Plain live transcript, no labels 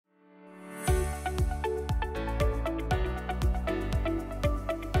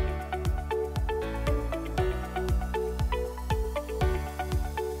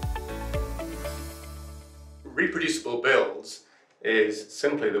reproducible builds is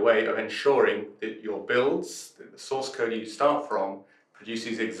simply the way of ensuring that your builds, that the source code you start from,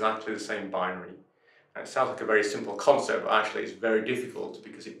 produces exactly the same binary. And it sounds like a very simple concept, but actually it's very difficult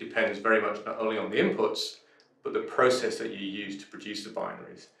because it depends very much not only on the inputs, but the process that you use to produce the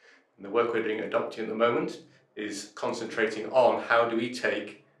binaries. And the work we're doing at Adoptium at the moment is concentrating on how do we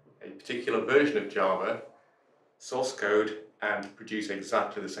take a particular version of Java, source code, and produce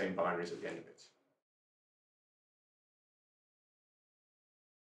exactly the same binaries at the end of it.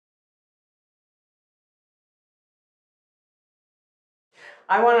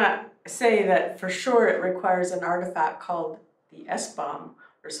 I want to say that for sure it requires an artifact called the SBOM,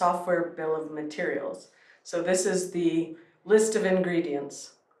 or Software Bill of Materials. So this is the list of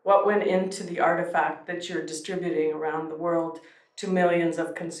ingredients, what went into the artifact that you're distributing around the world to millions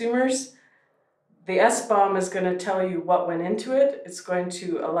of consumers. The SBOM is going to tell you what went into it. It's going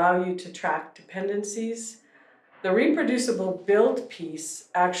to allow you to track dependencies. The reproducible build piece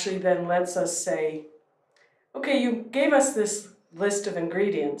actually then lets us say, okay, you gave us this list of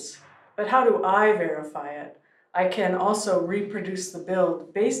ingredients, but how do I verify it? I can also reproduce the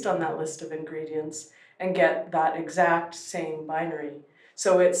build based on that list of ingredients and get that exact same binary.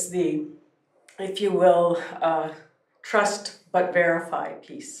 So it's the, if you will, trust but verify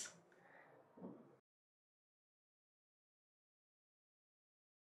piece.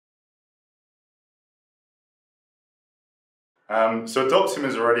 So Adoptium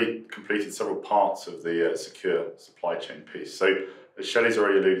has already completed several parts of the secure supply chain piece. So as Shelley's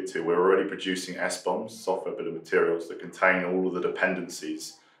already alluded to, we're already producing SBOMs, software bill of materials, that contain all of the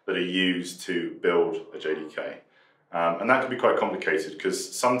dependencies that are used to build a JDK. And that can be quite complicated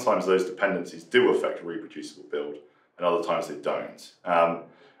because sometimes those dependencies do affect a reproducible build and other times they don't.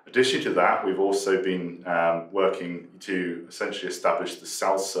 Addition to that, we've also been working to essentially establish the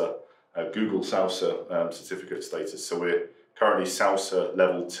SALSA, Google SALSA certificate status. So we're currently SALSA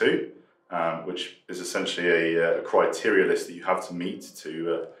level 2, which is essentially a criteria list that you have to meet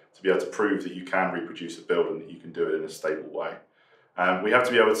to be able to prove that you can reproduce a build and that you can do it in a stable way. We have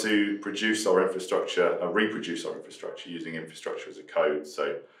to be able to produce our infrastructure, reproduce our infrastructure using infrastructure as a code.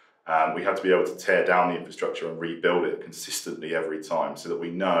 So we have to be able to tear down the infrastructure and rebuild it consistently every time so that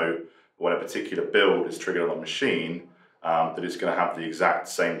we know when a particular build is triggered on a machine that it's going to have the exact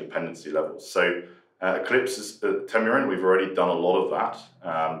same dependency levels. So Eclipse is Temurin, we've already done a lot of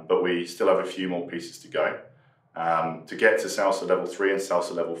that, but we still have a few more pieces to go. To get to SALSA level 3 and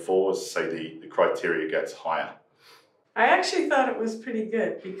SALSA level 4, as I say, the criteria gets higher. I actually thought it was pretty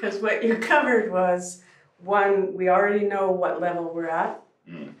good because what you covered was, one, we already know what level we're at.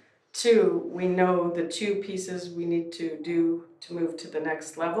 Two, we know the 2 pieces we need to do to move to the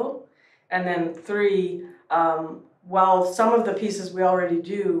next level. And then 3, while some of the pieces we already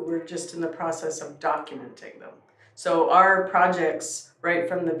do, we're just in the process of documenting them. So our projects, right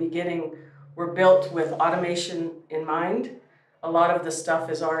from the beginning, were built with automation in mind. A lot of the stuff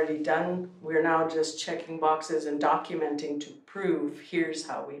is already done. We're now just checking boxes and documenting to prove here's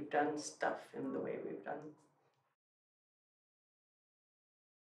how we've done stuff in the way we've done.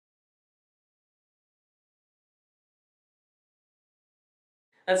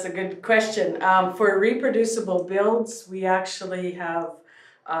 That's a good question. For reproducible builds, we actually have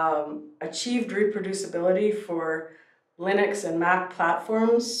achieved reproducibility for Linux and Mac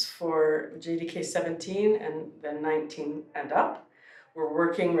platforms for JDK 17 and then 19 and up. We're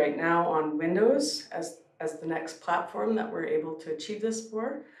working right now on Windows as the next platform that we're able to achieve this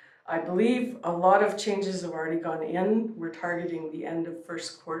for. I believe a lot of changes have already gone in. We're targeting the end of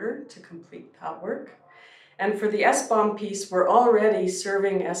first quarter to complete that work. And for the SBOM piece, we're already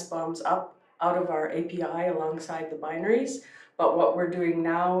serving SBOMs up out of our API alongside the binaries. But what we're doing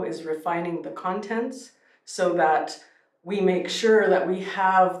now is refining the contents so that we make sure that we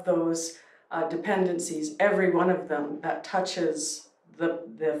have those dependencies, every one of them that touches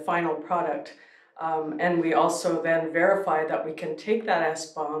the final product. And we also then verify that we can take that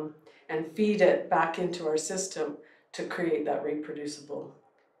SBOM and feed it back into our system to create that reproducible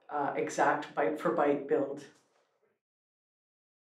exact byte for byte build.